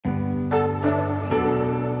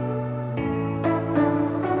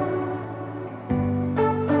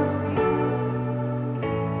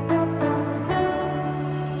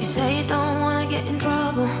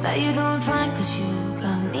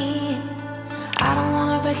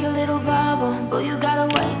like your little bubble, but you gotta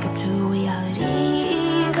wake up to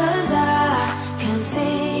reality. 'Cause I can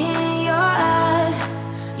see in your eyes,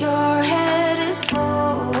 your head is full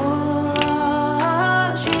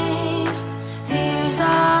of dreams. Tears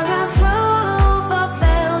aren't proof of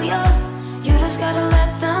failure, you just gotta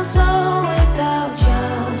let them flow without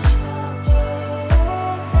judge.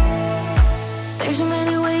 There's so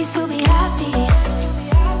many ways to be happy.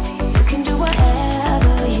 You can do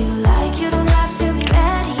whatever you like, you don't have to be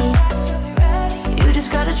ready. You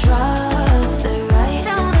just gotta trust the right,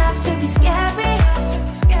 don't have to be scary.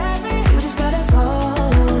 You just gotta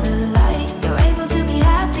follow the light, you're able to be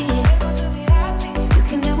happy. You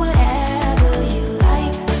can do whatever you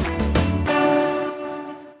like.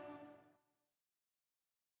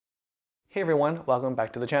 Hey everyone, welcome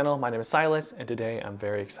back to the channel. My name is Silas, and today I'm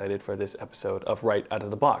very excited for this episode of Right Out of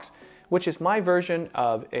the Box, which is my version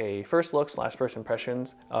of a first look / first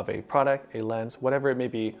impressions of a product, a lens, whatever it may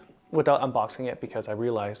be, without unboxing it, because I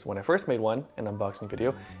realized when I first made an unboxing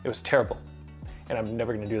video, it was terrible. And I'm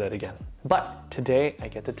never gonna do that again. But today I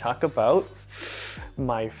get to talk about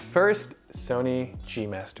my first Sony G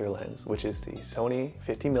Master lens, which is the Sony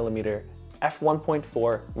 50mm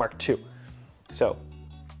F1.4 Mark II. So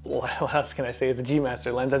what else can I say? It's a G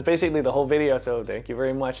Master lens. That's basically the whole video, so thank you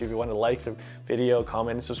very much. If you want to like the video,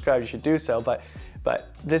 comment, and subscribe, you should do so. But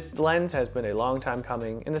this lens has been a long time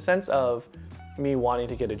coming in the sense of me wanting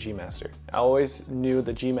to get a G Master. I always knew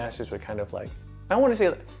the G Masters were kind of like, I don't want to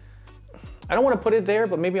say, I don't want to put it there,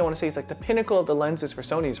 but maybe I want to say it's like the pinnacle of the lenses for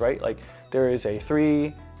Sony's, right? Like there is a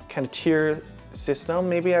 3 kind of tier system,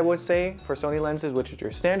 maybe I would say, for Sony lenses, which is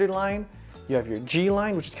your standard line. You have your G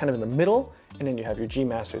line, which is kind of in the middle, and then you have your G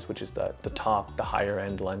Masters, which is the top, the higher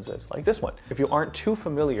end lenses, like this one. If you aren't too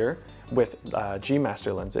familiar with G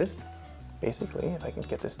Master lenses, basically, if I can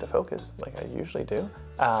get this to focus like I usually do,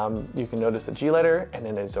 you can notice the G letter, and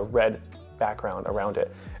then there's a red background around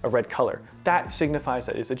it, a red color. That signifies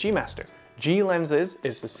that it's a G Master. G lenses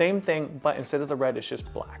is the same thing, but instead of the red, it's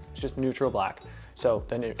just black. It's just neutral black. So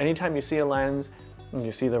then anytime you see a lens, and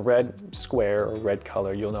you see the red square or red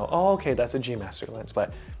color, you'll know, oh, okay, that's a G Master lens.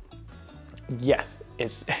 But yes,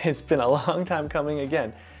 it's been a long time coming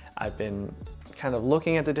again. I've been kind of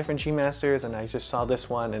looking at the different G Masters, and I just saw this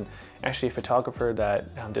one, and actually a photographer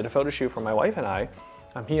that did a photo shoot for my wife and I,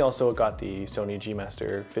 he also got the Sony G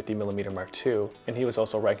Master 50mm Mark II, and he was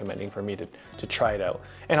also recommending for me to try it out.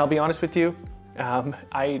 And I'll be honest with you,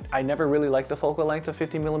 I never really liked the focal length of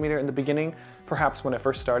 50mm in the beginning, perhaps when I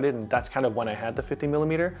first started, and that's kind of when I had the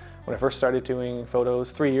 50mm. When I first started doing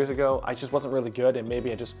photos 3 years ago, I just wasn't really good, and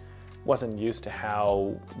maybe I just wasn't used to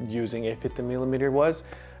how using a 50mm was.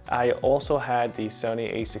 I also had the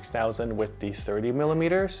Sony a6000 with the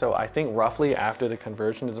 30mm, so I think roughly after the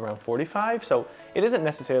conversion is around 45, so it isn't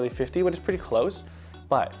necessarily 50, but it's pretty close.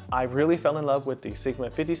 But I really fell in love with the Sigma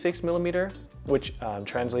 56mm, which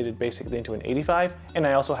translated basically into an 85, and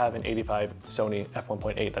I also have an 85 Sony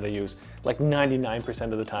f1.8 that I use like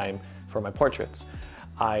 99% of the time for my portraits.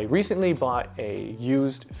 I recently bought a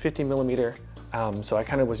used 50mm, so I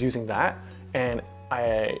kind of was using that, and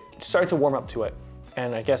I started to warm up to it.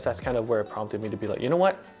 And I guess that's kind of where it prompted me to be like, you know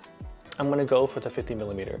what? I'm gonna go for the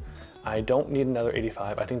 50mm. I don't need another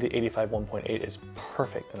 85. I think the 85 1.8 is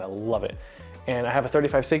perfect, and I love it. And I have a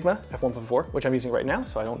 35 Sigma f1.4, which I'm using right now,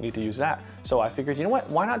 so I don't need to use that. So I figured, you know what?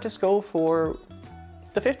 Why not just go for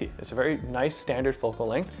the 50? It's a very nice standard focal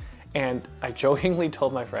length. And I jokingly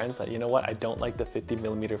told my friends that, you know what, I don't like the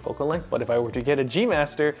 50mm focal length, but if I were to get a G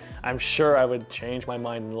Master, I'm sure I would change my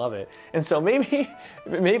mind and love it. And so maybe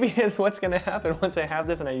it's what's gonna happen once I have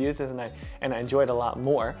this and I use this and I enjoy it a lot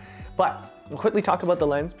more. But I'll quickly talk about the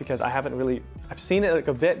lens, because I've seen it like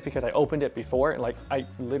a bit because I opened it before, and like I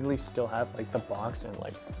literally still have like the box and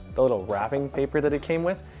like the little wrapping paper that it came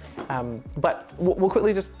with. But we'll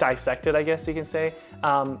quickly just dissect it, I guess you can say.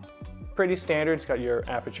 Pretty standard. It's got your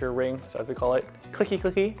aperture ring, so as we call it, clicky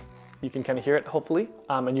clicky. You can kind of hear it, hopefully,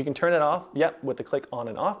 and you can turn it off. Yep, with the click on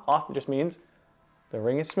and off. Off just means the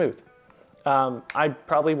ring is smooth. I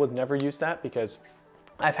probably would never use that because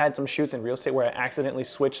I've had some shoots in real estate where I accidentally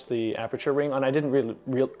switched the aperture ring on. I didn't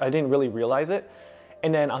really realize it,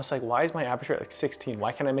 and then I was like, why is my aperture at like 16?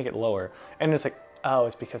 Why can't I make it lower? And it's like, oh,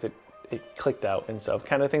 it's because it clicked out, and so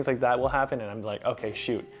kind of things like that will happen, and I'm like, okay,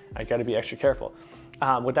 shoot, I got to be extra careful.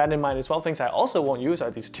 With that in mind as well, things I also won't use are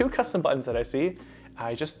these 2 custom buttons that I see.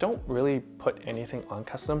 I just don't really put anything on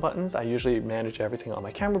custom buttons. I usually manage everything on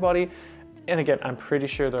my camera body. And again, I'm pretty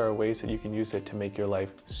sure there are ways that you can use it to make your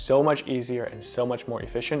life so much easier and so much more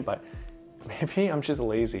efficient, but maybe I'm just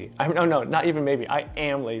lazy. No, not even maybe, I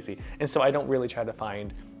am lazy. And so I don't really try to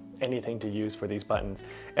find anything to use for these buttons.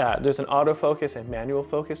 There's an autofocus and manual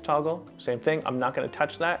focus toggle, same thing. I'm not gonna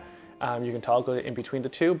touch that. You can toggle it in between the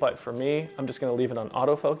two, but for me, I'm just gonna leave it on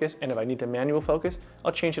autofocus, and if I need to manual focus,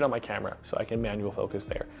 I'll change it on my camera so I can manual focus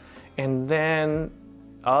there. And then,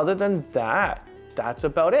 other than that, that's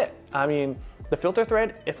about it. I mean, the filter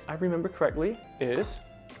thread, if I remember correctly, is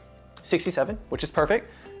 67, which is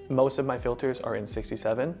perfect. Most of my filters are in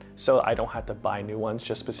 67, so I don't have to buy new ones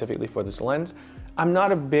just specifically for this lens. I'm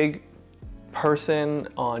not a big person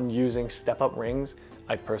on using step-up rings.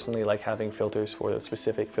 I personally like having filters for the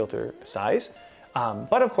specific filter size.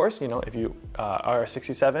 But of course, you know, if you are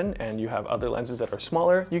 67 and you have other lenses that are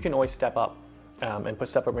smaller, you can always step up and put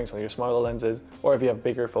step-up rings on your smaller lenses, or if you have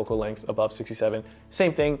bigger focal lengths above 67,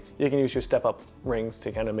 same thing, you can use your step-up rings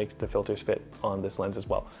to kind of make the filters fit on this lens as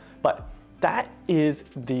well. But that is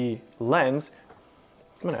the lens.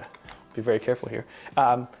 I'm gonna be very careful here.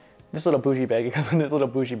 This little bougie bag, it comes in this little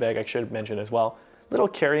bougie bag, I should mention as well. Little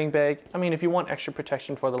carrying bag. I mean, if you want extra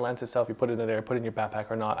protection for the lens itself, you put it in there, put it in your backpack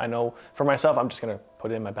or not. I know for myself, I'm just gonna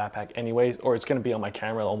put it in my backpack anyways, or it's gonna be on my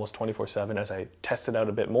camera almost 24/7 as I test it out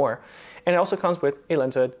a bit more. And it also comes with a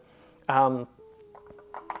lens hood.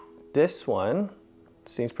 This one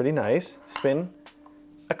seems pretty nice. Spin,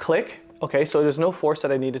 a click. Okay, so there's no force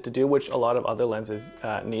that I needed to do, which a lot of other lenses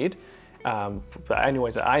need. But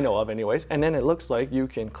anyways, that I know of anyways. And then it looks like you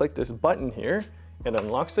can click this button here, it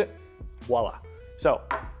unlocks it, voila. So,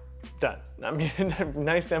 done. I mean,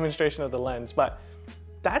 nice demonstration of the lens, but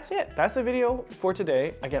that's it. That's the video for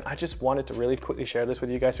today. Again, I just wanted to really quickly share this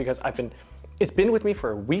with you guys because it's been with me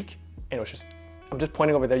for a week, and it was just, I'm just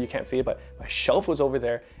pointing over there, you can't see it, but my shelf was over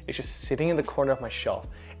there. It's just sitting in the corner of my shelf,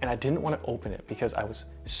 and I didn't want to open it because I was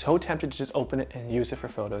so tempted to just open it and use it for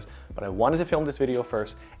photos, but I wanted to film this video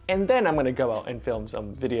first, and then I'm gonna go out and film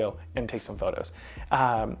some video and take some photos.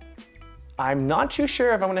 I'm not too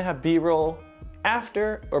sure if I'm gonna have B-roll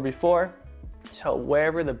after or before, so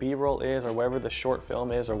wherever the B-roll is or wherever the short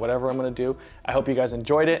film is or whatever I'm gonna do, I hope you guys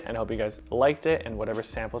enjoyed it and I hope you guys liked it and whatever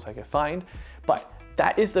samples I could find. But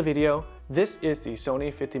that is the video. This is the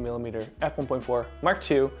Sony 50mm F1.4 Mark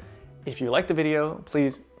II. If you liked the video,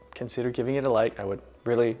 please consider giving it a like. I would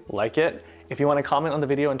really like it. If you want to comment on the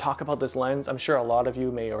video and talk about this lens, I'm sure a lot of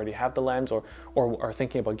you may already have the lens or are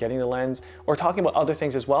thinking about getting the lens or talking about other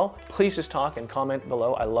things as well. Please just talk and comment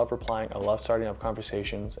below. I love replying. I love starting up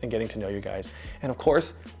conversations and getting to know you guys. And of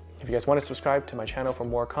course, if you guys want to subscribe to my channel for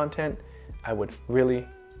more content, I would really,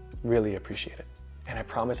 really appreciate it. And I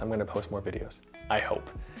promise I'm going to post more videos. I hope.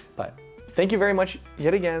 But thank you very much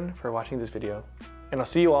yet again for watching this video, and I'll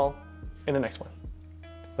see you all in the next one.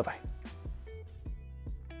 Bye-bye.